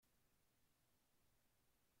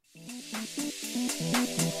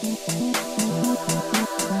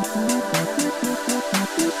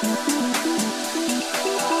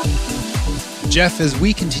Jeff, as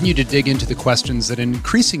we continue to dig into the questions that an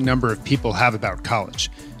increasing number of people have about college,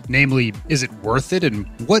 namely, is it worth it and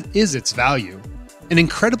what is its value? An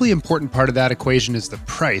incredibly important part of that equation is the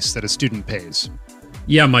price that a student pays.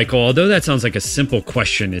 Yeah, Michael, although that sounds like a simple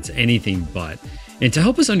question, it's anything but. And to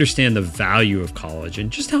help us understand the value of college and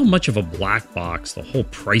just how much of a black box the whole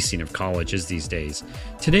pricing of college is these days,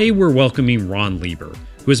 today we're welcoming Ron Lieber,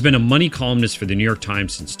 who has been a money columnist for the New York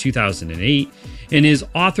Times since 2008 and is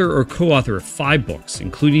author or co-author of 5 books,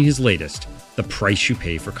 including his latest, The Price You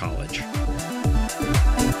Pay for College.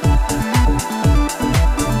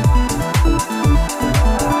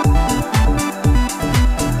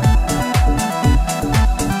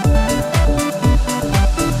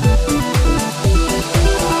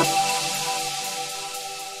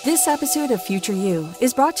 This episode of Future You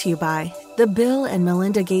is brought to you by the Bill and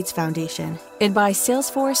Melinda Gates Foundation and by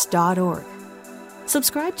Salesforce.org.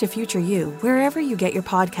 Subscribe to Future You wherever you get your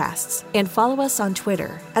podcasts and follow us on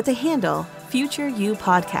Twitter at the handle Future You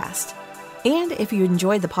Podcast. And if you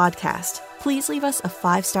enjoyed the podcast, please leave us a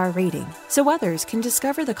 5-star rating so others can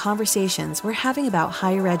discover the conversations we're having about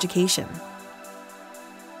higher education.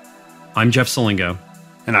 I'm Jeff Salingo.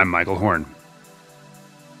 And I'm Michael Horn.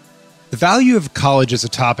 The value of college is a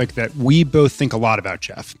topic that we both think a lot about,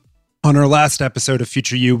 Jeff. On our last episode of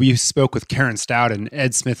Future You, we spoke with Karen Stout and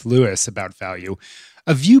Ed Smith-Lewis about value.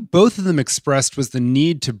 A view both of them expressed was the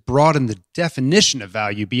need to broaden the definition of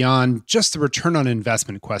value beyond just the return on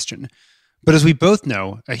investment question. But as we both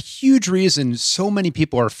know, a huge reason so many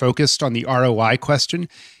people are focused on the ROI question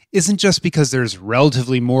isn't just because there's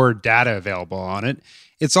relatively more data available on it.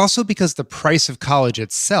 It's also because the price of college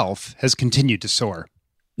itself has continued to soar.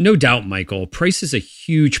 No doubt, Michael, price is a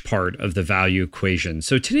huge part of the value equation.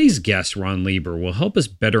 So today's guest, Ron Lieber, will help us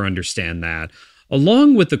better understand that,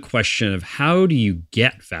 along with the question of how do you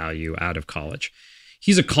get value out of college.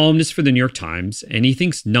 He's a columnist for the New York Times, and he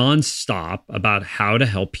thinks nonstop about how to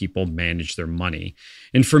help people manage their money.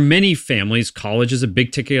 And for many families, college is a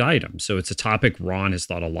big ticket item, so it's a topic Ron has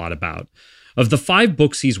thought a lot about. Of the 5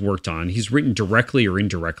 books he's worked on, he's written directly or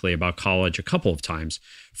indirectly about college a couple of times.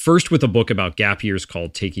 First with a book about gap years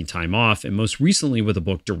called Taking Time Off, and most recently with a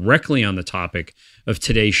book directly on the topic of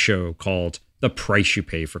today's show called The Price You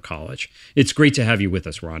Pay for College. It's great to have you with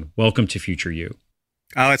us, Ron. Welcome to Future You.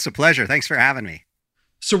 Oh, it's a pleasure. Thanks for having me.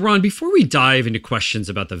 So, Ron, before we dive into questions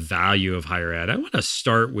about the value of higher ed, I want to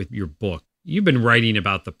start with your book. You've been writing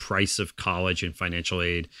about the price of college and financial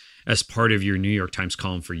aid as part of your New York Times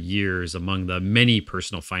column for years, among the many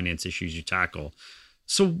personal finance issues you tackle.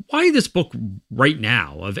 So why this book right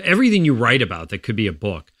now? Of everything you write about that could be a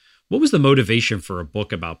book, what was the motivation for a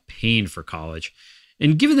book about paying for college?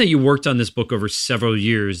 And given that you worked on this book over several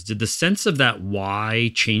years, did the sense of that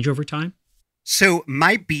why change over time? So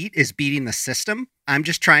my beat is beating the system. I'm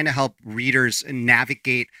just trying to help readers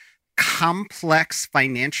navigate complex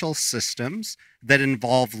financial systems that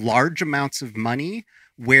involve large amounts of money,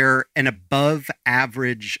 where an above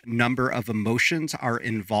average number of emotions are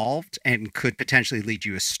involved and could potentially lead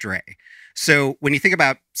you astray. So when you think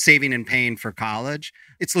about saving and paying for college,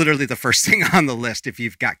 it's literally the first thing on the list if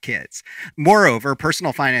you've got kids. Moreover,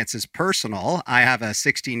 personal finance is personal. I have a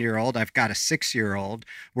 16-year-old. I've got a 6-year-old.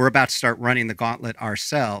 We're about to start running the gauntlet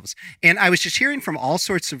ourselves. And I was just hearing from all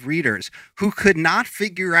sorts of readers who could not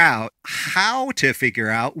figure out how to figure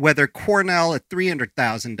out whether Cornell at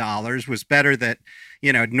 $300,000 was better than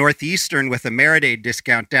Northeastern with a merit aid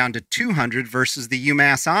discount down to $200 versus the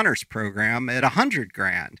UMass Honors Program at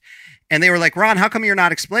 $100,000. And they were like, Ron, how come you're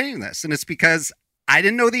not explaining this? And it's because I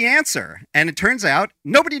didn't know the answer. And it turns out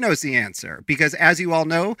nobody knows the answer because, as you all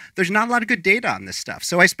know, there's not a lot of good data on this stuff.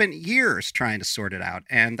 So I spent years trying to sort it out.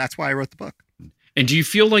 And that's why I wrote the book. And do you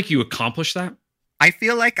feel like you accomplished that? I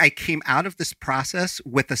feel like I came out of this process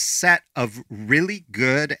with a set of really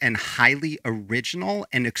good and highly original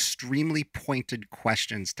and extremely pointed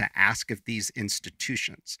questions to ask of these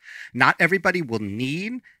institutions. Not everybody will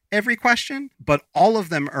need every question, but all of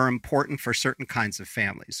them are important for certain kinds of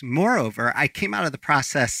families. Moreover, I came out of the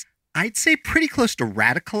process, I'd say pretty close to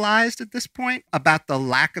radicalized at this point about the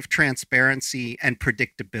lack of transparency and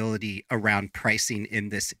predictability around pricing in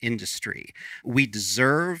this industry. We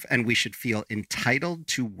deserve and we should feel entitled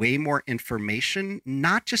to way more information,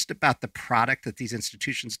 not just about the product that these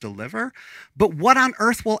institutions deliver, but what on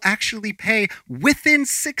earth will actually pay within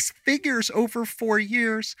 6 figures over 4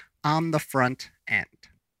 years on the front end.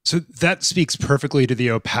 So that speaks perfectly to the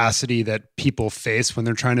opacity that people face when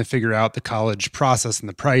they're trying to figure out the college process and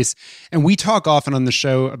the price. And we talk often on the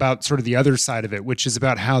show about sort of the other side of it, which is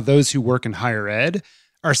about how those who work in higher ed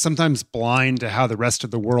are sometimes blind to how the rest of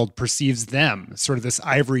the world perceives them, sort of this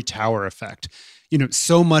ivory tower effect.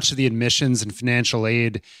 So much of the admissions and financial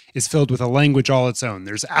aid is filled with a language all its own.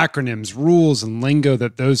 There's acronyms, rules, and lingo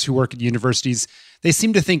that those who work at universities, they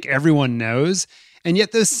seem to think everyone knows. And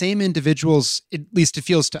yet those same individuals, at least it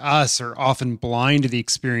feels to us, are often blind to the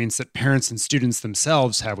experience that parents and students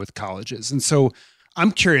themselves have with colleges. And so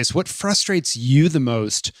I'm curious, what frustrates you the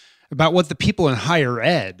most about what the people in higher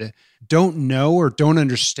ed don't know or don't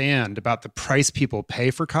understand about the price people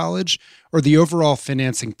pay for college or the overall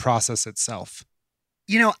financing process itself?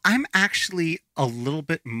 I'm actually a little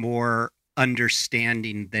bit more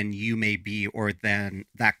understanding than you may be or than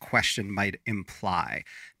that question might imply,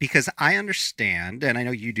 because I understand, and I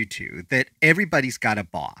know you do too, that everybody's got a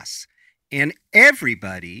boss, and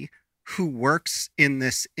everybody who works in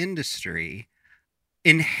this industry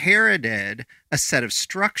inherited a set of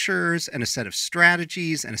structures and a set of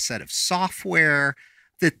strategies and a set of software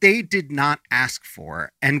that they did not ask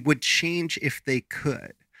for and would change if they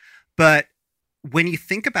could. But when you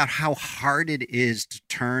think about how hard it is to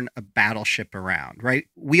turn a battleship around, right?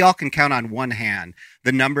 We all can count on one hand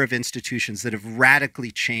the number of institutions that have radically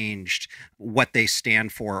changed what they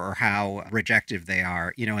stand for or how rejective they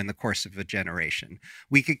are, in the course of a generation.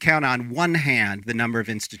 We could count on one hand the number of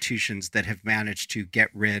institutions that have managed to get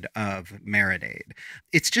rid of merit aid.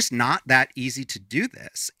 It's just not that easy to do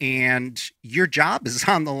this. And your job is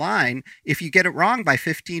on the line if you get it wrong by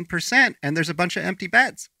 15% and there's a bunch of empty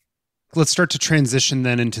beds. Let's start to transition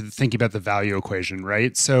then into thinking about the value equation,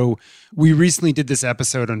 right? So we recently did this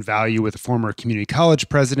episode on value with a former community college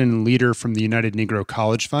president and leader from the United Negro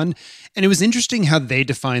College Fund. And it was interesting how they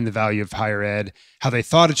defined the value of higher ed, how they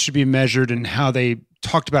thought it should be measured, and how they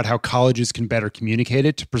talked about how colleges can better communicate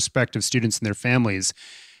it to prospective students and their families.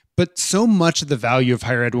 But so much of the value of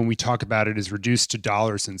higher ed when we talk about it is reduced to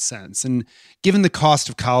dollars and cents. And given the cost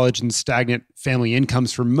of college and stagnant family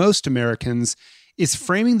incomes for most Americans, is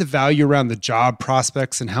framing the value around the job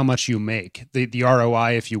prospects and how much you make, the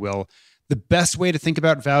ROI, if you will, the best way to think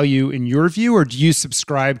about value in your view, or do you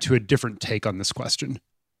subscribe to a different take on this question?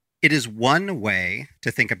 It is one way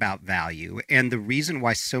to think about value. And the reason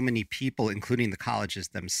why so many people, including the colleges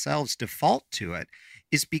themselves, default to it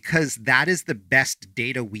is because that is the best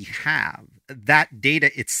data we have. That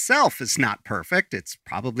data itself is not perfect. It's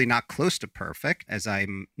probably not close to perfect, as I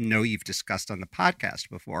know you've discussed on the podcast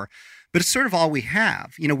before, but it's sort of all we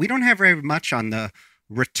have. We don't have very much on the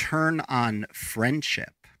return on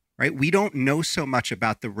friendship, right? We don't know so much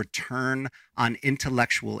about the return on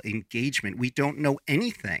intellectual engagement. We don't know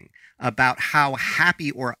anything about how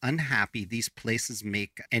happy or unhappy these places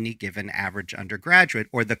make any given average undergraduate,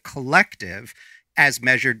 or the collective as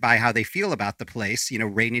measured by how they feel about the place,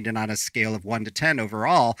 rating it on a scale of 1 to 10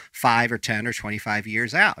 overall, 5 or 10 or 25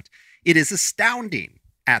 years out. It is astounding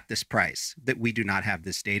at this price that we do not have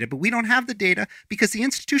this data, but we don't have the data because the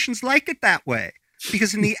institutions like it that way.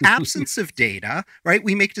 Because in the absence of data, right,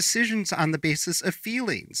 we make decisions on the basis of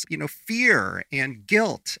feelings, fear and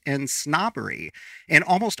guilt and snobbery. And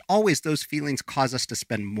almost always those feelings cause us to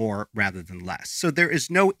spend more rather than less. So there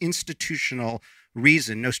is no institutional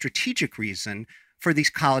reason, no strategic reason for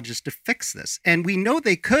these colleges to fix this. And we know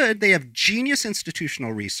they could. They have genius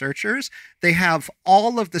institutional researchers. They have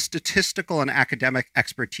all of the statistical and academic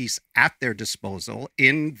expertise at their disposal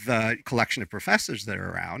in the collection of professors that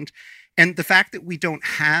are around. And the fact that we don't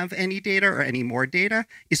have any data or any more data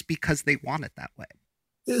is because they want it that way.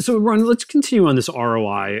 So, Ron, let's continue on this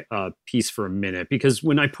ROI piece for a minute, because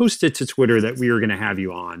when I posted to Twitter that we were going to have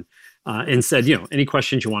you on and said, any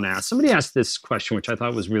questions you want to ask, somebody asked this question, which I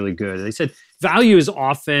thought was really good. They said, value is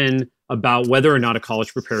often about whether or not a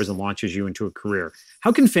college prepares and launches you into a career.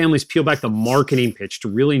 How can families peel back the marketing pitch to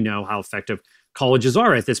really know how effective colleges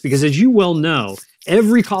are at this? Because as you well know,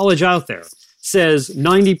 every college out there says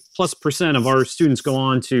 90+% of our students go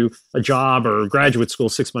on to a job or graduate school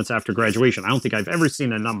 6 months after graduation. I don't think I've ever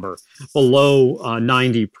seen a number below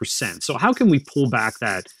 90%. So how can we pull back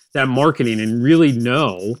that marketing and really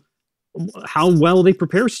know how well they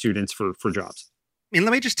prepare students for jobs?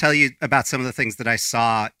 Let me just tell you about some of the things that I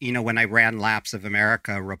saw, when I ran Laps of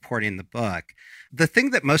America reporting the book. The thing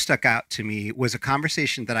that most stuck out to me was a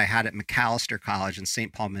conversation that I had at Macalester College in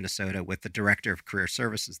St. Paul, Minnesota, with the director of career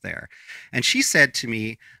services there. And she said to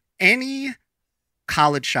me, any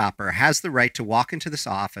college shopper has the right to walk into this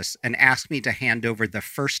office and ask me to hand over the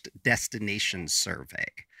first destination survey.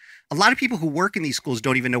 a lot of people who work in these schools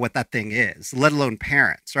don't even know what that thing is, let alone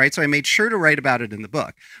parents, right? So I made sure to write about it in the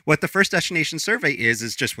book. What the First Destination Survey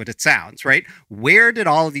is just what it sounds, right? Where did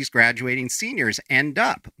all of these graduating seniors end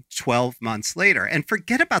up 12 months later? And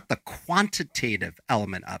forget about the quantitative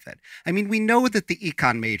element of it. I mean, we know that the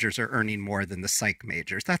econ majors are earning more than the psych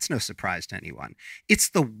majors. That's no surprise to anyone. It's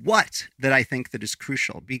the what that I think that is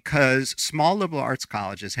crucial, because small liberal arts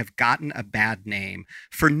colleges have gotten a bad name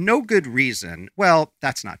for no good reason. Well,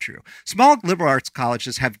 that's not true. Small liberal arts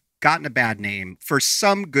colleges have gotten a bad name for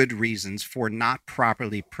some good reasons for not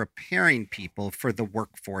properly preparing people for the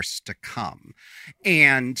workforce to come.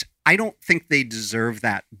 And I don't think they deserve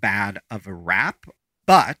that bad of a rap.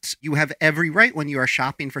 But you have every right, when you are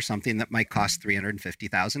shopping for something that might cost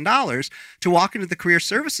 $350,000, to walk into the career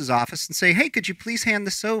services office and say, hey, could you please hand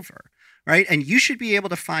this over? Right? And you should be able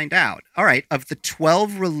to find out, all right, of the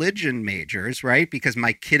 12 religion majors, right? Because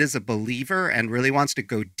my kid is a believer and really wants to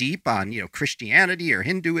go deep on, Christianity or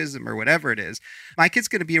Hinduism or whatever it is. My kid's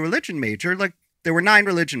going to be a religion major. Like, there were 9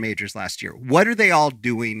 religion majors last year. What are they all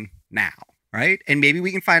doing now? Right? And maybe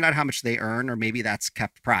we can find out how much they earn, or maybe that's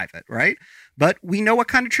kept private, right? But we know what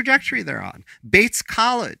kind of trajectory they're on. Bates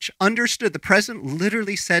College understood. The president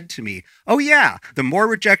literally said to me, oh yeah, the more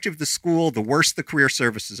rejective the school, the worse the career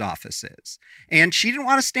services office is. And she didn't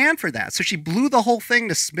want to stand for that. So she blew the whole thing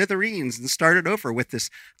to smithereens and started over with this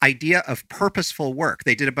idea of purposeful work.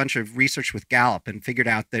 They did a bunch of research with Gallup and figured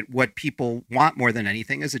out that what people want more than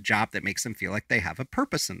anything is a job that makes them feel like they have a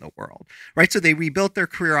purpose in the world, right? So they rebuilt their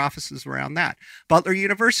career offices around that. Butler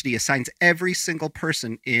University assigns every single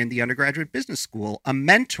person in the undergraduate business school a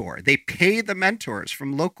mentor. They pay the mentors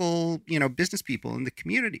from local, business people in the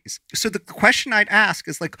communities. So the question I'd ask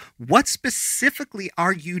is, like, what specifically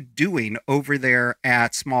are you doing over there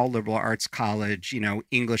at small liberal arts college,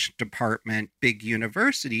 English department, big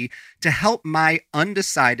university, to help my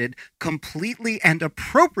undecided, completely and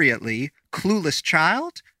appropriately clueless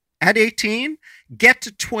child at 18 get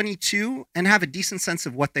to 22 and have a decent sense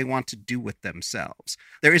of what they want to do with themselves?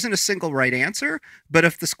 There isn't a single right answer, but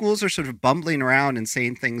if the schools are sort of bumbling around and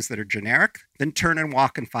saying things that are generic, then turn and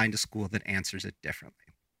walk and find a school that answers it differently.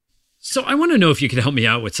 So I want to know if you could help me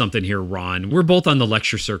out with something here, Ron. We're both on the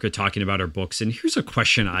lecture circuit talking about our books, and here's a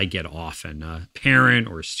question I get often. A parent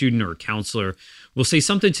or a student or a counselor will say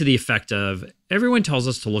something to the effect of, everyone tells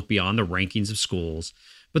us to look beyond the rankings of schools,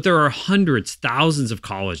 but there are hundreds, thousands of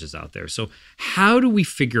colleges out there. So how do we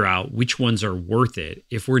figure out which ones are worth it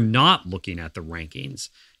if we're not looking at the rankings?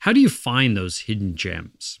 How do you find those hidden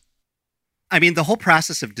gems? I mean, the whole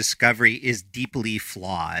process of discovery is deeply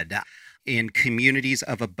flawed. In communities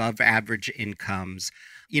of above average incomes,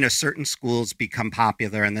 certain schools become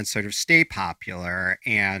popular and then sort of stay popular,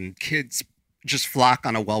 and kids just flock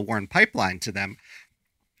on a well-worn pipeline to them.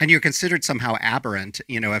 And you're considered somehow aberrant,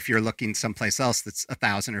 if you're looking someplace else that's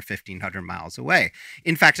 1,000 or 1,500 miles away.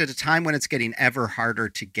 In fact, at a time when it's getting ever harder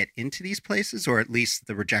to get into these places, or at least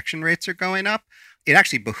the rejection rates are going up, it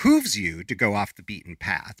actually behooves you to go off the beaten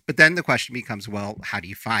path. But then the question becomes, well, how do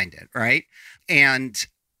you find it, right? And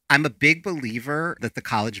I'm a big believer that the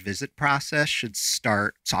college visit process should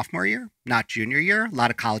start sophomore year, not junior year. A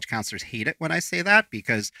lot of college counselors hate it when I say that,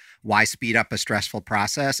 because why speed up a stressful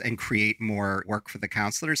process and create more work for the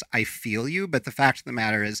counselors? I feel you, but the fact of the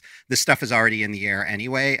matter is this stuff is already in the air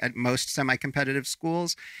anyway at most semi-competitive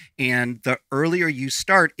schools. And the earlier you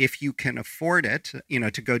start, if you can afford it,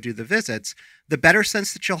 to go do the visits, the better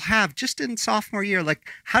sense that you'll have just in sophomore year. Like,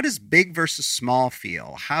 how does big versus small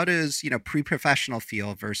feel? How does, pre-professional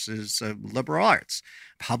feel versus liberal arts?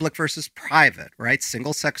 Public versus private, right?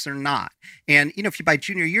 Single sex or not. And, if you by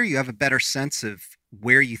junior year, you have a better sense of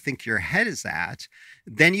where you think your head is at,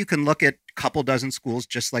 then you can look at a couple dozen schools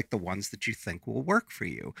just like the ones that you think will work for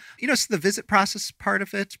you. So the visit process is part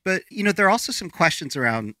of it, but, there are also some questions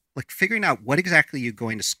around, like, figuring out what exactly you're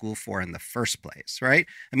going to school for in the first place, right?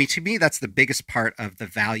 I mean, to me, that's the biggest part of the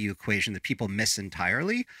value equation that people miss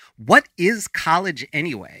entirely. What is college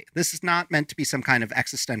anyway? This is not meant to be some kind of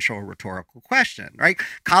existential or rhetorical question, right?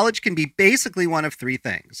 College can be basically one of 3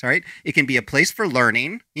 things, right? It can be a place for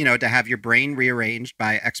learning, to have your brain rearranged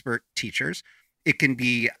by expert teachers. It can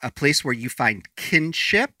be a place where you find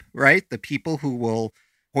kinship, right? The people who will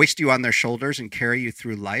hoist you on their shoulders and carry you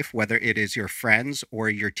through life, whether it is your friends or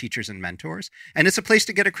your teachers and mentors. And it's a place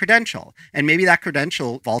to get a credential. And maybe that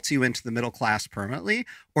credential vaults you into the middle class permanently,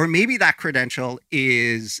 or maybe that credential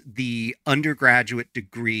is the undergraduate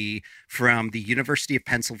degree from the University of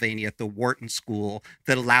Pennsylvania at the Wharton School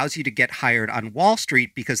that allows you to get hired on Wall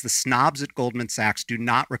Street because the snobs at Goldman Sachs do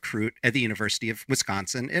not recruit at the University of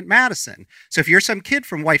Wisconsin at Madison. So if you're some kid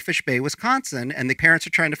from Whitefish Bay, Wisconsin, and the parents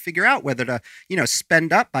are trying to figure out whether to,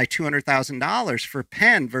 spend up up by $200,000 for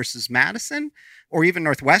Penn versus Madison or even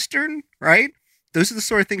Northwestern, right? Those are the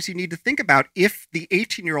sort of things you need to think about if the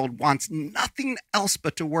 18-year-old wants nothing else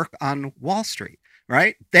but to work on Wall Street,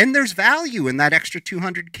 right? Then there's value in that extra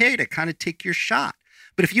 $200K to kind of take your shot.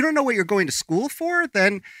 But if you don't know what you're going to school for,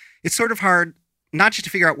 then it's sort of hard not just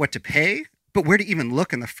to figure out what to pay, but where to even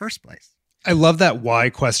look in the first place. I love that why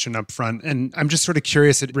question up front. And I'm just sort of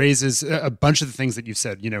curious, it raises a bunch of the things that you've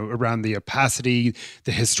said, around the opacity,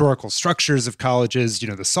 the historical structures of colleges,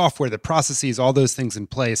 the software, the processes, all those things in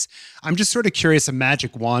place. I'm just sort of curious, a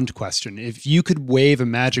magic wand question. If you could wave a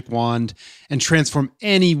magic wand and transform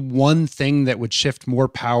any one thing that would shift more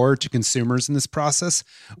power to consumers in this process,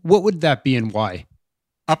 what would that be and why?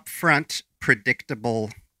 Upfront, predictable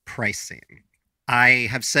pricing. I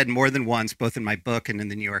have said more than once, both in my book and in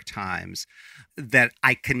the New York Times, that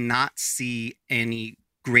I cannot see any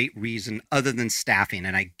great reason other than staffing.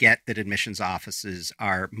 And I get that admissions offices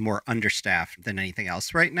are more understaffed than anything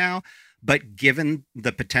else right now. But given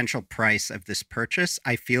the potential price of this purchase,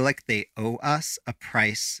 I feel like they owe us a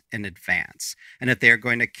price in advance, and that they're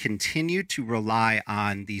going to continue to rely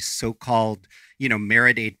on these so-called,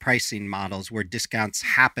 merit aid pricing models where discounts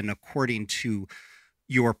happen according to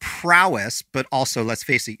your prowess, but also, let's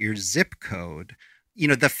face it, your zip code.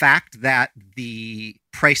 The fact that the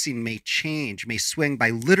pricing may change, may swing by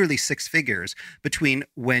literally six figures between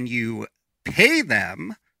when you pay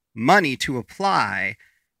them money to apply,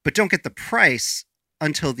 but don't get the price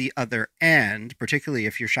until the other end, particularly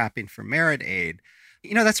if you're shopping for merit aid.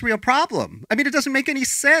 That's a real problem. I mean, it doesn't make any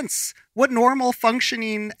sense. What normal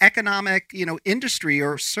functioning economic, industry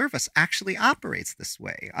or service actually operates this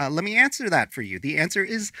way? Let me answer that for you. The answer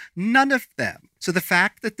is none of them. So the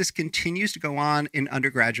fact that this continues to go on in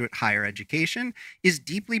undergraduate higher education is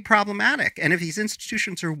deeply problematic. And if these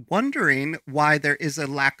institutions are wondering why there is a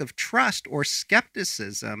lack of trust or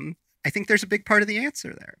skepticism, I think there's a big part of the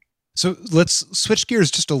answer there. So let's switch gears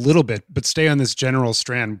just a little bit, but stay on this general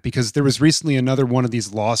strand, because there was recently another one of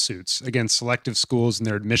these lawsuits against selective schools and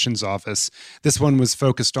their admissions office. This one was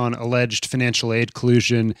focused on alleged financial aid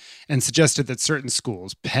collusion and suggested that certain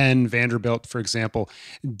schools, Penn, Vanderbilt, for example,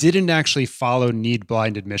 didn't actually follow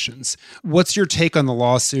need-blind admissions. What's your take on the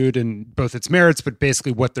lawsuit and both its merits, but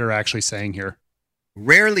basically what they're actually saying here?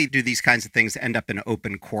 Rarely do these kinds of things end up in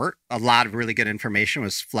open court. A lot of really good information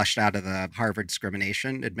was flushed out of the Harvard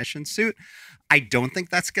discrimination admissions suit. I don't think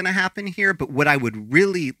that's going to happen here, but what I would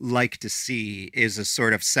really like to see is a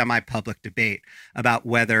sort of semi-public debate about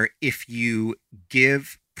whether, if you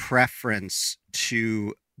give preference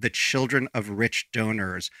to the children of rich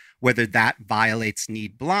donors, whether that violates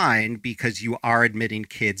need blind, because you are admitting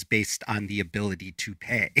kids based on the ability to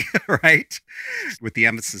pay, right? With the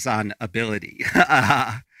emphasis on ability.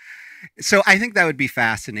 So I think that would be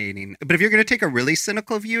fascinating. But if you're going to take a really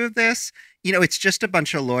cynical view of this, it's just a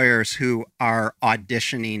bunch of lawyers who are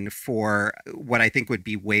auditioning for what I think would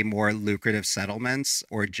be way more lucrative settlements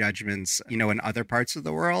or judgments, in other parts of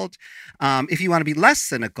the world. If you want to be less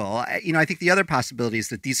cynical, I think the other possibility is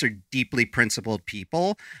that these are deeply principled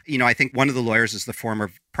people. I think one of the lawyers is the former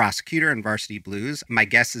prosecutor in Varsity Blues. My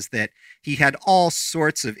guess is that he had all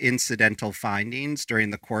sorts of incidental findings during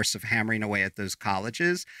the course of hammering away at those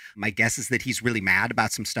colleges. My guess is that he's really mad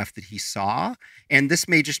about some stuff that he saw. And this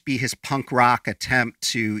may just be his punk rock attempt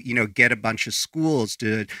to, get a bunch of schools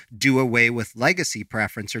to do away with legacy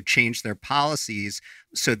preference or change their policies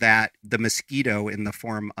so that the mosquito in the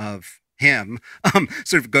form of him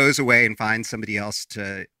sort of goes away and finds somebody else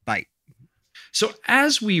to bite. So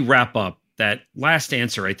as we wrap up, that last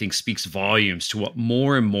answer, I think, speaks volumes to what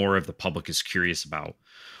more and more of the public is curious about.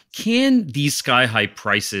 Can these sky-high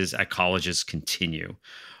prices at colleges continue?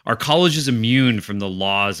 Are colleges immune from the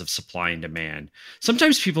laws of supply and demand?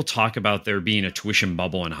 Sometimes people talk about there being a tuition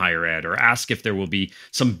bubble in higher ed, or ask if there will be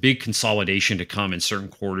some big consolidation to come in certain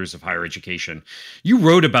quarters of higher education. You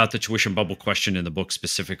wrote about the tuition bubble question in the book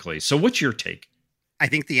specifically. So what's your take? I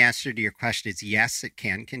think the answer to your question is yes, it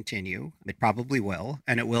can continue. It probably will.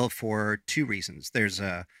 And it will for two reasons. There's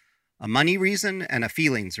a money reason and a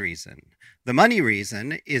feelings reason. The money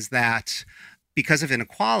reason is that because of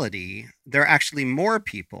inequality, there are actually more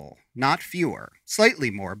people, not fewer, slightly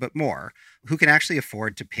more, but more, who can actually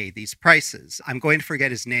afford to pay these prices. I'm going to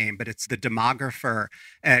forget his name, but it's the demographer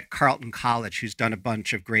at Carleton College who's done a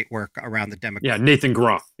bunch of great work around the demographic. Yeah, Nathan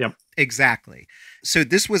Groff. Yep. Exactly. So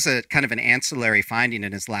this was a kind of an ancillary finding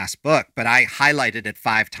in his last book, but I highlighted it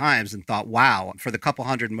 5 times and thought, wow, for the couple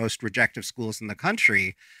hundred most rejective schools in the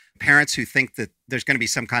country, parents who think that there's going to be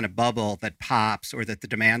some kind of bubble that pops or that the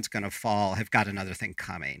demand's going to fall have got another thing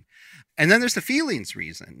coming. And then there's the feelings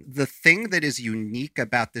reason. The thing that is unique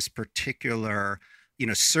about this particular,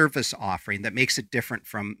 service offering that makes it different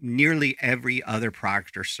from nearly every other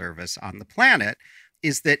product or service on the planet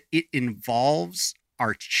is that it involves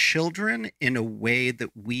our children in a way that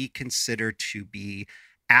we consider to be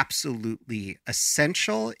absolutely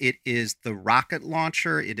essential. It is the rocket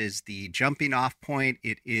launcher. It is the jumping off point.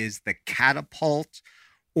 It is the catapult,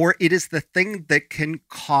 or it is the thing that can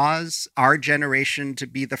cause our generation to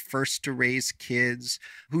be the first to raise kids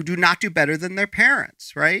who do not do better than their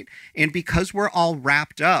parents, right? And because we're all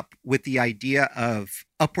wrapped up with the idea of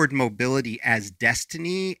upward mobility as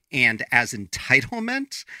destiny and as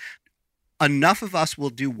entitlement, enough of us will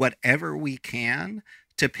do whatever we can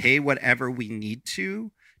to pay whatever we need to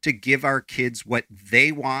give our kids what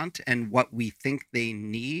they want and what we think they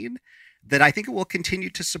need, that I think it will continue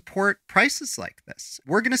to support prices like this.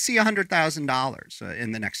 We're going to see $100,000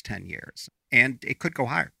 in the next 10 years, and it could go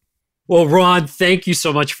higher. Well, Ron, thank you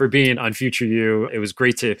so much for being on Future You. It was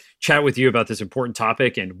great to chat with you about this important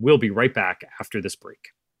topic, and we'll be right back after this break.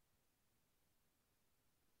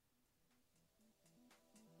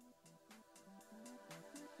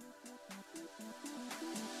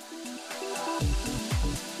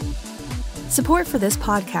 Support for this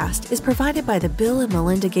podcast is provided by the Bill and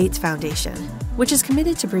Melinda Gates Foundation, which is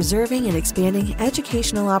committed to preserving and expanding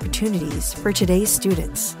educational opportunities for today's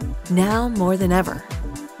students, now more than ever.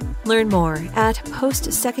 Learn more at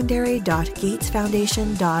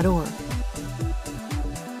postsecondary.gatesfoundation.org.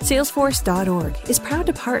 Salesforce.org is proud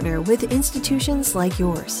to partner with institutions like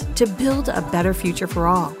yours to build a better future for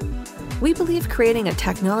all. We believe creating a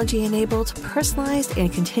technology-enabled, personalized,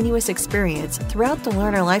 and continuous experience throughout the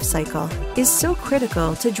learner lifecycle is so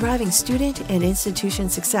critical to driving student and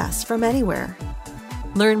institution success from anywhere.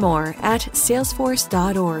 Learn more at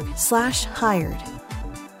salesforce.org/hired.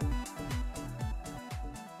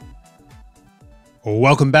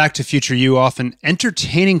 Welcome back to Future You, off an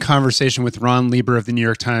entertaining conversation with Ron Lieber of the New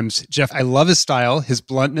York Times. Jeff, I love his style, his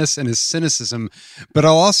bluntness, and his cynicism, but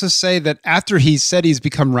I'll also say that after he said he's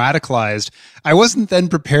become radicalized, I wasn't then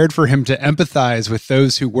prepared for him to empathize with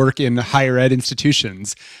those who work in higher ed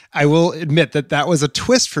institutions. I will admit that that was a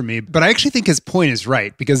twist for me, but I actually think his point is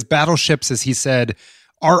right, because battleships, as he said,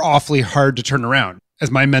 are awfully hard to turn around.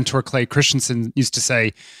 As my mentor Clay Christensen used to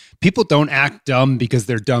say, people don't act dumb because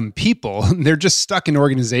they're dumb people. They're just stuck in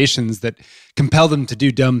organizations that compel them to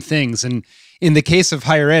do dumb things. And in the case of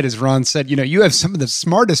higher ed, as Ron said, you have some of the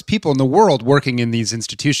smartest people in the world working in these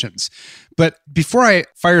institutions. But before I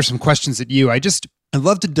fire some questions at you, I'd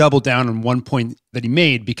love to double down on one point that he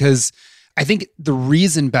made, because I think the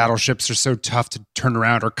reason battleships are so tough to turn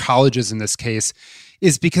around, or colleges in this case,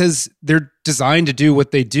 is because they're designed to do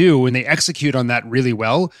what they do and they execute on that really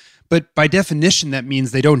well. But by definition, that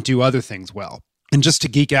means they don't do other things well. And just to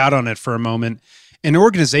geek out on it for a moment, an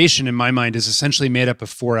organization, in my mind, is essentially made up of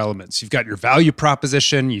four elements. You've got your value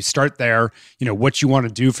proposition. You start there, what you want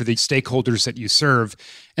to do for the stakeholders that you serve.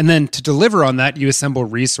 And then to deliver on that, you assemble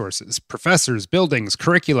resources, professors, buildings,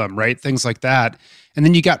 curriculum, right? Things like that. And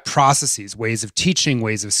then you got processes, ways of teaching,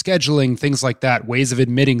 ways of scheduling, things like that, ways of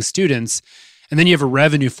admitting students. And then you have a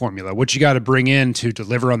revenue formula, what you got to bring in to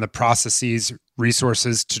deliver on the processes,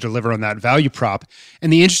 resources to deliver on that value prop.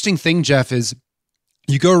 And the interesting thing, Jeff, is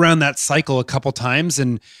you go around that cycle a couple times,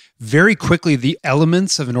 and very quickly the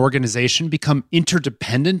elements of an organization become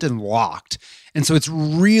interdependent and locked. And so it's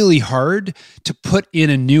really hard to put in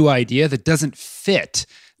a new idea that doesn't fit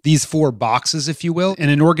these four boxes, if you will, and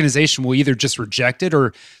an organization will either just reject it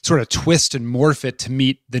or sort of twist and morph it to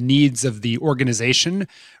meet the needs of the organization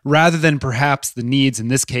rather than perhaps the needs, in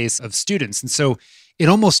this case, of students. And so it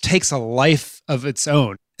almost takes a life of its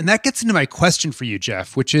own. And that gets into my question for you,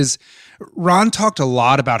 Jeff, which is, Ron talked a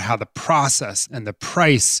lot about how the process and the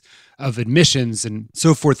price of admissions and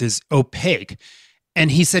so forth is opaque. And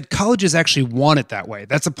he said colleges actually want it that way.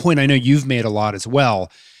 That's a point I know you've made a lot as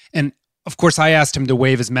well. And of course, I asked him to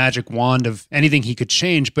wave his magic wand of anything he could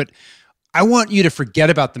change, but I want you to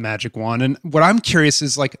forget about the magic wand. And what I'm curious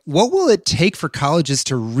is, what will it take for colleges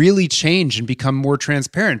to really change and become more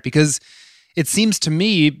transparent? Because it seems to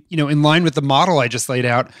me, in line with the model I just laid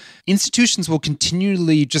out, institutions will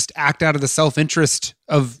continually just act out of the self-interest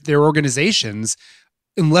of their organizations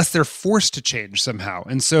unless they're forced to change somehow.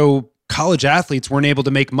 And so college athletes weren't able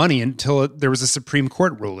to make money until there was a Supreme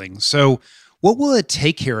Court ruling. So what will it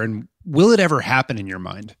take here, and will it ever happen in your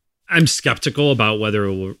mind? I'm skeptical about whether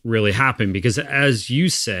it will really happen because, as you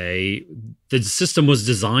say, the system was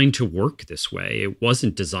designed to work this way. It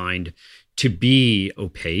wasn't designed to be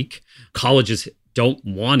opaque. Colleges don't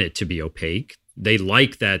want it to be opaque. They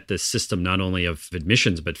like that the system, not only of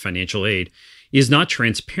admissions, but financial aid, is not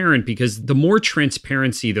transparent, because the more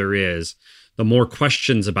transparency there is, the more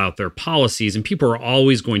questions about their policies. And people are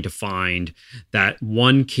always going to find that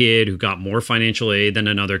one kid who got more financial aid than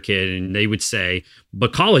another kid. And they would say,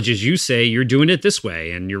 but colleges, you say you're doing it this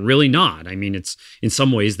way, and you're really not. I mean, it's in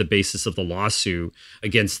some ways the basis of the lawsuit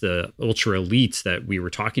against the ultra elites that we were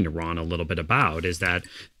talking to Ron a little bit about, is that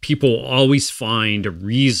people always find a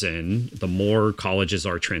reason, the more colleges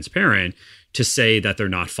are transparent, to say that they're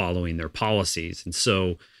not following their policies. And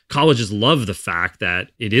so colleges love the fact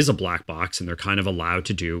that it is a black box and they're kind of allowed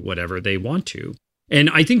to do whatever they want to. And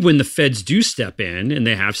I think when the feds do step in, and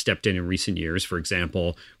they have stepped in recent years, for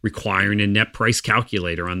example, requiring a net price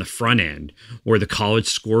calculator on the front end, or the college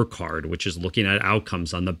scorecard, which is looking at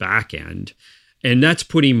outcomes on the back end, and that's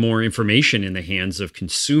putting more information in the hands of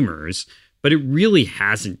consumers, but it really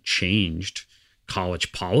hasn't changed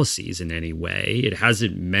college policies in any way. It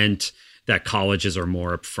hasn't meant that colleges are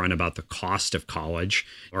more upfront about the cost of college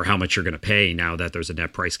or how much you're going to pay now that there's a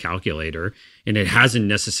net price calculator. And it hasn't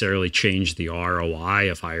necessarily changed the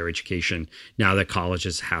ROI of higher education now that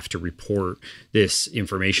colleges have to report this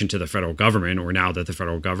information to the federal government, or now that the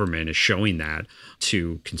federal government is showing that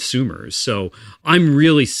to consumers. So I'm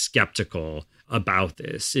really skeptical about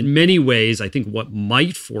this. In many ways, I think what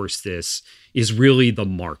might force this is really the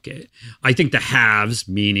market. I think the haves,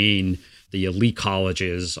 meaning the elite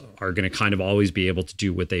colleges, are going to kind of always be able to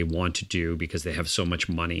do what they want to do because they have so much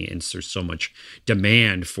money and there's so much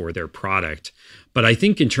demand for their product. But I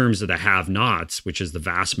think in terms of the have-nots, which is the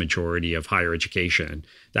vast majority of higher education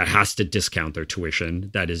that has to discount their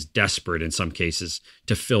tuition, that is desperate in some cases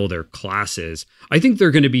to fill their classes, I think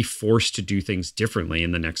they're going to be forced to do things differently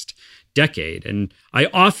in the next decade. And I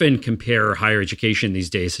often compare higher education these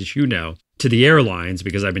days, as you know, to the airlines,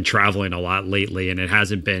 because I've been traveling a lot lately, and it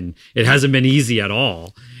hasn't been easy at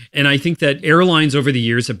all. And I think that airlines over the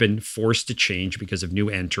years have been forced to change because of new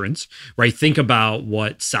entrants, right? Think about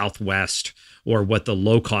what Southwest or what the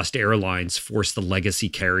low-cost airlines forced the legacy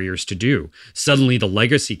carriers to do. Suddenly, the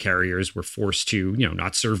legacy carriers were forced to,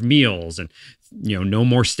 not serve meals, and no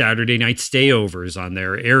more Saturday night stayovers on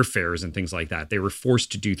their airfares and things like that. They were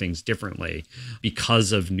forced to do things differently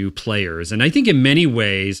because of new players. And I think in many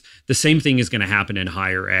ways, the same thing is going to happen in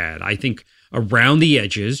higher ed. I think around the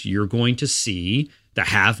edges, you're going to see the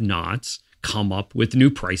have-nots come up with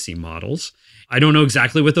new pricing models. I don't know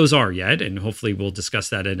exactly what those are yet, and hopefully we'll discuss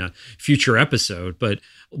that in a future episode, but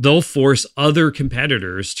they'll force other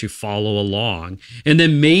competitors to follow along. And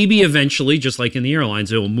then maybe eventually, just like in the airlines,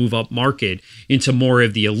 it will move up market into more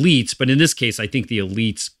of the elites. But in this case, I think the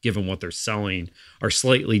elites, given what they're selling, are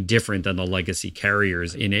slightly different than the legacy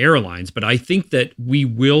carriers in airlines. But I think that we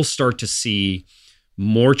will start to see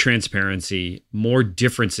more transparency, more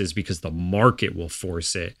differences, because the market will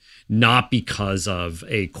force it, not because of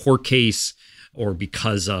a court case or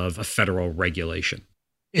because of a federal regulation.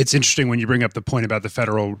 It's interesting when you bring up the point about the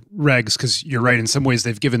federal regs, because you're right. In some ways,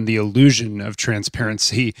 they've given the illusion of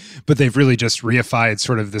transparency, but they've really just reified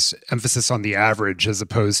sort of this emphasis on the average as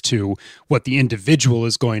opposed to what the individual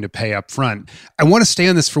is going to pay up front. I want to stay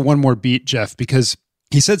on this for one more beat, Jeff, because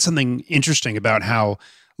he said something interesting about how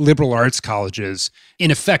liberal arts colleges, in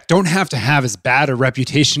effect, don't have to have as bad a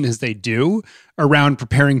reputation as they do around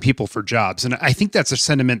preparing people for jobs. And I think that's a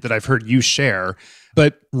sentiment that I've heard you share.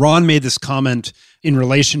 But Ron made this comment in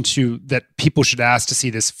relation to that people should ask to see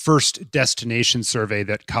this first destination survey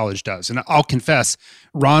that college does. And I'll confess,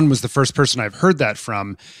 Ron was the first person I've heard that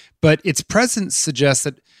from. But its presence suggests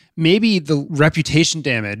that maybe the reputation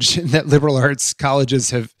damage that liberal arts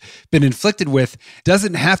colleges have been inflicted with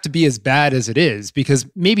doesn't have to be as bad as it is, because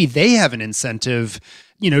maybe they have an incentive,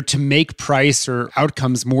 to make price or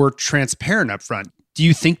outcomes more transparent up front. Do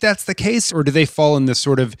you think that's the case, or do they fall in this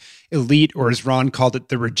sort of elite, or as Ron called it,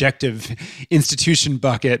 the rejective institution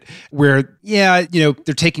bucket where,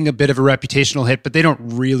 they're taking a bit of a reputational hit, but they don't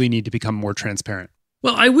really need to become more transparent?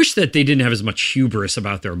 Well, I wish that they didn't have as much hubris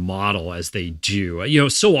about their model as they do.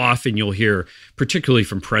 So often you'll hear, particularly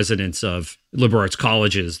from presidents of liberal arts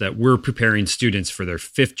colleges, that we're preparing students for their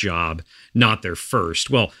fifth job, not their first.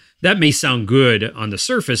 Well, that may sound good on the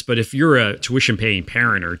surface, but if you're a tuition-paying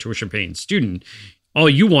parent or a tuition-paying student, all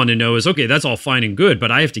you want to know is, okay, that's all fine and good,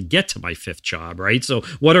 but I have to get to my fifth job, right? So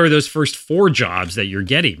what are those first four jobs that you're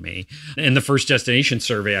getting me? And the first destination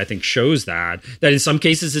survey, I think, shows that in some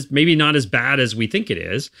cases it's maybe not as bad as we think it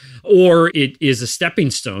is, or it is a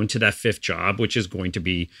stepping stone to that fifth job, which is going to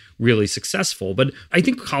be really successful. But I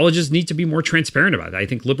think colleges need to be more transparent about it. I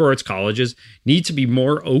think liberal arts colleges need to be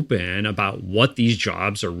more open about what these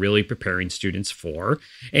jobs are really preparing students for.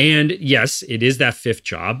 And yes, it is that fifth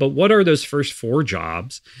job, but what are those first four jobs,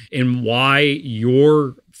 and why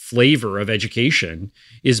your flavor of education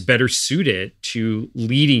is better suited to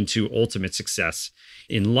leading to ultimate success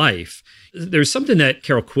in life. There's something that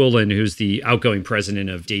Carol Quillen, who's the outgoing president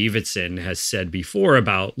of Davidson, has said before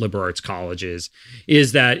about liberal arts colleges,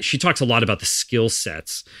 is that she talks a lot about the skill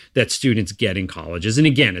sets that students get in colleges. And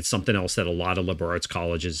again, it's something else that a lot of liberal arts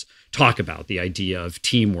colleges talk about, the idea of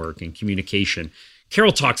teamwork and communication.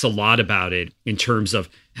 Carol talks a lot about it in terms of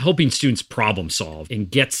helping students problem solve and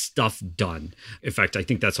get stuff done. In fact, I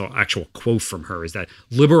think that's an actual quote from her, is that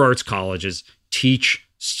liberal arts colleges teach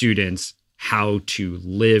students how to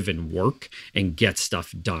live and work and get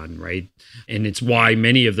stuff done, right? And it's why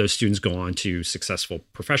many of those students go on to successful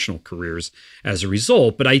professional careers as a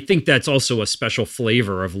result. But I think that's also a special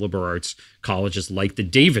flavor of liberal arts colleges like the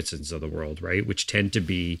Davidsons of the world, right? Which tend to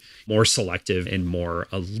be more selective and more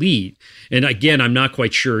elite. And again, I'm not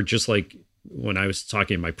quite sure, just like when I was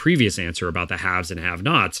talking in my previous answer about the haves and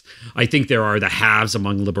have-nots, I think there are the haves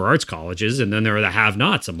among liberal arts colleges, and then there are the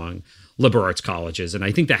have-nots among liberal arts colleges. And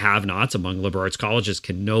I think the have-nots among liberal arts colleges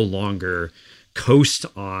can no longer coast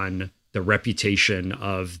on the reputation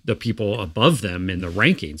of the people above them in the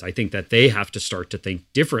rankings. I think that they have to start to think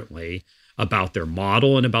differently about their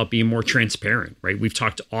model and about being more transparent, right? We've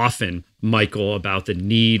talked often, Michael, about the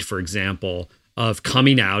need, for example, of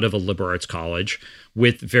coming out of a liberal arts college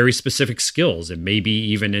with very specific skills and maybe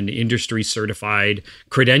even an industry certified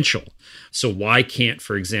credential. So why can't,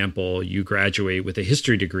 for example, you graduate with a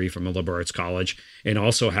history degree from a liberal arts college and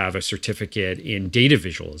also have a certificate in data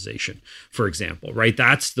visualization, for example, right?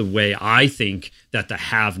 That's the way I think that the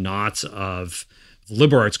have-nots of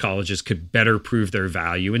liberal arts colleges could better prove their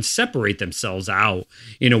value and separate themselves out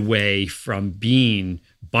in a way from being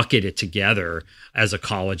bucketed together as a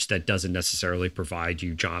college that doesn't necessarily provide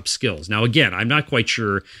you job skills. Now, again, I'm not quite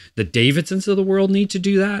sure the Davidsons of the world need to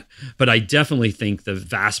do that, but I definitely think the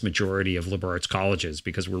vast majority of liberal arts colleges,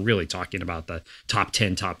 because we're really talking about the top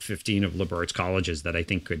 10, top 15 of liberal arts colleges that I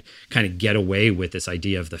think could kind of get away with this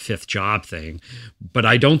idea of the fifth job thing. But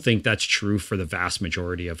I don't think that's true for the vast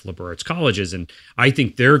majority of liberal arts colleges. And I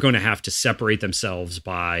think they're going to have to separate themselves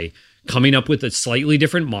by coming up with a slightly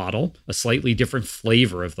different model, a slightly different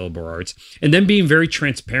flavor of the liberal arts, and then being very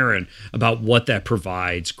transparent about what that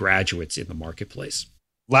provides graduates in the marketplace.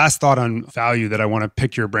 Last thought on value that I want to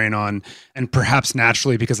pick your brain on, and perhaps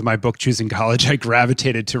naturally because of my book, Choosing College, I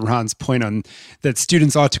gravitated to Ron's point on that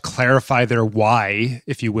students ought to clarify their why,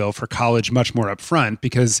 if you will, for college much more upfront,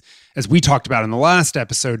 because as we talked about in the last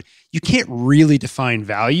episode, you can't really define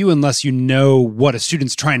value unless you know what a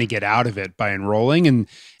student's trying to get out of it by enrolling. And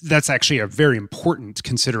that's actually a very important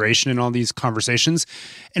consideration in all these conversations.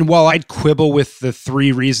 And while I'd quibble with the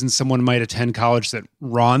 3 reasons someone might attend college that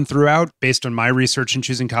Ron threw out based on my research in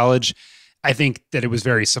Choosing College, I think that it was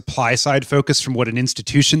very supply side focused from what an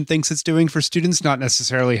institution thinks it's doing for students, not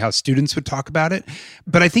necessarily how students would talk about it.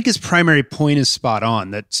 But I think his primary point is spot on,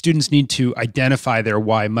 that students need to identify their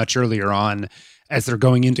why much earlier on as they're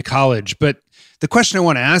going into college. But the question I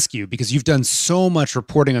want to ask you, because you've done so much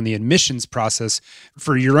reporting on the admissions process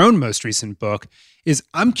for your own most recent book, is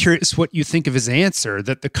I'm curious what you think of his answer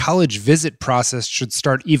that the college visit process should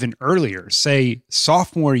start even earlier, say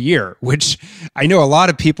sophomore year, which I know a lot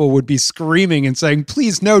of people would be screaming and saying,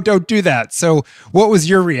 please, no, don't do that. So what was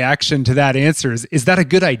your reaction to that answer? Is that a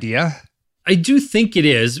good idea? I do think it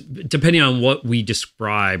is, depending on what we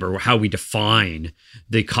describe or how we define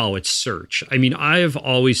the college search. I mean, I've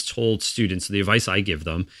always told students, the advice I give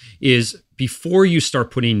them is before you start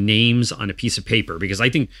putting names on a piece of paper, because I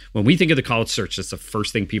think when we think of the college search, that's the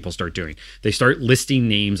first thing people start doing. They start listing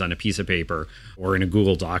names on a piece of paper or in a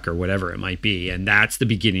Google Doc or whatever it might be. And that's the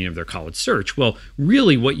beginning of their college search. Well,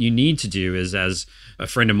 really what you need to do is, as a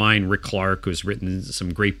friend of mine, Rick Clark, who's written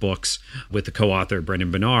some great books with the co-author Brendan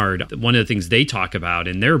Bernard, one of the things they talk about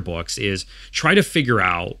in their books is try to figure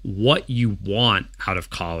out what you want out of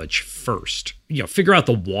college first. Figure out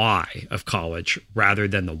the why of college rather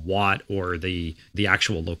than the what or the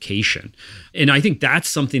actual location. And I think that's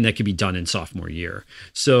something that can be done in sophomore year.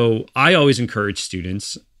 So I always encourage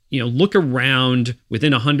students, look around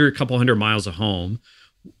within a couple hundred miles of home.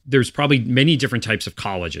 There's probably many different types of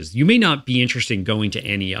colleges. You may not be interested in going to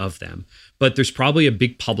any of them, but there's probably a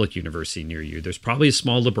big public university near you. There's probably a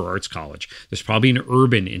small liberal arts college. There's probably an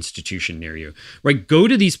urban institution near you, right? Go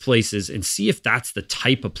to these places and see if that's the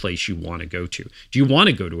type of place you want to go to. Do you want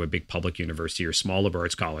to go to a big public university or small liberal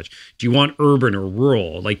arts college? Do you want urban or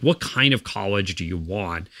rural? Like, what kind of college do you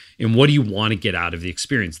want? And what do you want to get out of the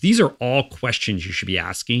experience? These are all questions you should be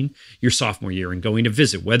asking your sophomore year and going to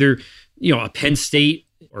visit, whether, a Penn State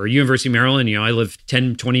or University of Maryland. I live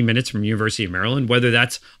 10, 20 minutes from University of Maryland. Whether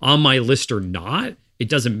that's on my list or not it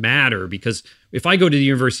doesn't matter, because if I go to the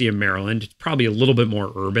University of Maryland, it's probably a little bit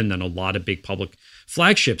more urban than a lot of big public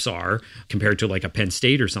flagships are compared to like a Penn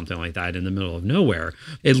State or something like that in the middle of nowhere.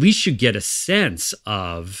 At least you get a sense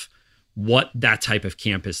of what that type of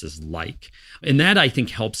campus is like. And that, I think,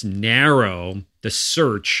 helps narrow the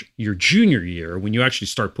search your junior year when you actually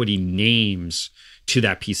start putting names to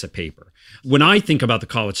that piece of paper. When I think about the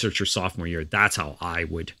college search your sophomore year, that's how I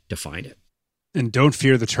would define it. And don't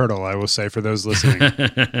fear the turtle, I will say, for those listening.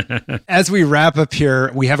 As we wrap up here,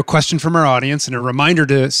 we have a question from our audience and a reminder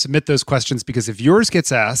to submit those questions, because if yours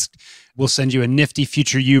gets asked, we'll send you a nifty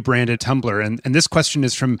Future You branded tumbler. And this question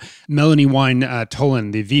is from Melanie Wine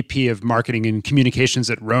Tolan, the VP of Marketing and Communications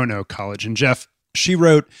at Roanoke College. And Jeff, she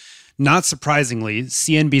wrote, not surprisingly,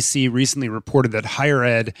 CNBC recently reported that higher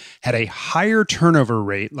ed had a higher turnover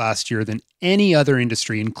rate last year than any other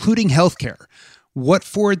industry, including healthcare. What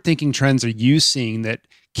forward-thinking trends are you seeing that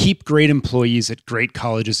keep great employees at great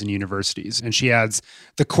colleges and universities? And she adds,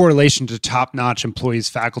 the correlation to top-notch employees,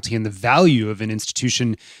 faculty, and the value of an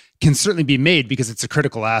institution can certainly be made because it's a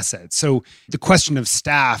critical asset. So the question of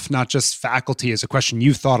staff, not just faculty, is a question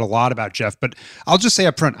you've thought a lot about, Jeff. But I'll just say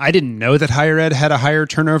up front, I didn't know that higher ed had a higher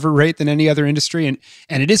turnover rate than any other industry. And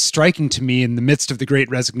it is striking to me in the midst of the Great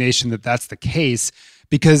Resignation that that's the case.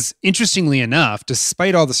 Because interestingly enough,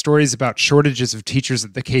 despite all the stories about shortages of teachers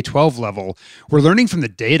at the K-12 level, we're learning from the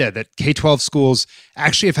data that K-12 schools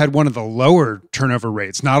actually have had one of the lower turnover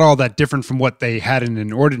rates, not all that different from what they had in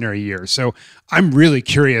an ordinary year. So I'm really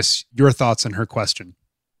curious your thoughts on her question.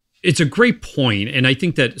 It's a great point. And I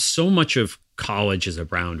think that so much of college is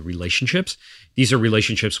around relationships. These are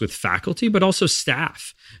relationships with faculty, but also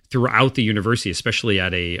staff throughout the university, especially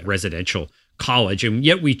at a residential college. And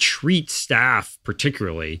yet we treat staff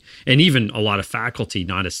particularly, and even a lot of faculty,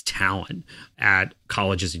 not as talent at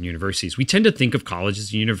colleges and universities. We tend to think of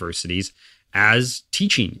colleges and universities as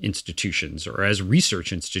teaching institutions or as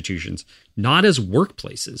research institutions, not as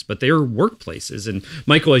workplaces, but they are workplaces. And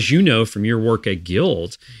Michael, as you know from your work at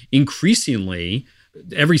Guild, increasingly,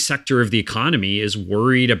 every sector of the economy is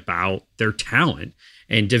worried about their talent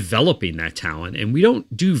and developing that talent. And we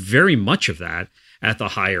don't do very much of that at the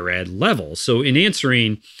higher ed level. So in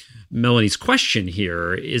answering Melanie's question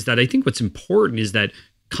here is that I think what's important is that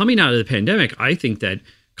coming out of the pandemic, I think that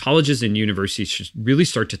colleges and universities should really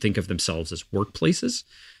start to think of themselves as workplaces,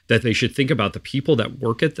 that they should think about the people that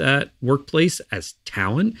work at that workplace as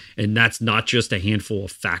talent. And that's not just a handful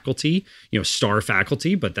of faculty, star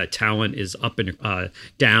faculty, but that talent is up and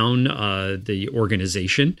down the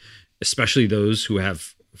organization, especially those who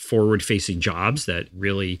have forward-facing jobs that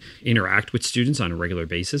really interact with students on a regular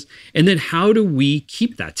basis. And then how do we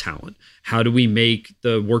keep that talent? How do we make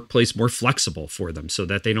the workplace more flexible for them so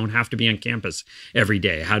that they don't have to be on campus every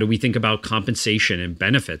day? How do we think about compensation and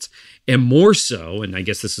benefits? And more so, and I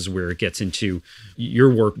guess this is where it gets into your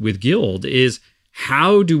work with Guild, is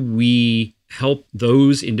how do we help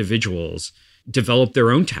those individuals develop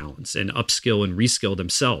their own talents and upskill and reskill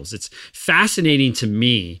themselves? It's fascinating to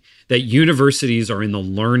me that universities are in the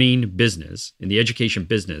learning business, in the education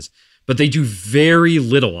business, but they do very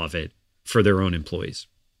little of it for their own employees.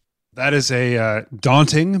 That is a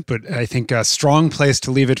daunting, but I think a strong place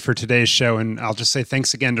to leave it for today's show. And I'll just say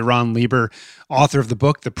thanks again to Ron Lieber, author of the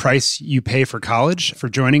book, The Price You Pay for College, for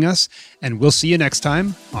joining us. And we'll see you next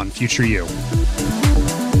time on Future You.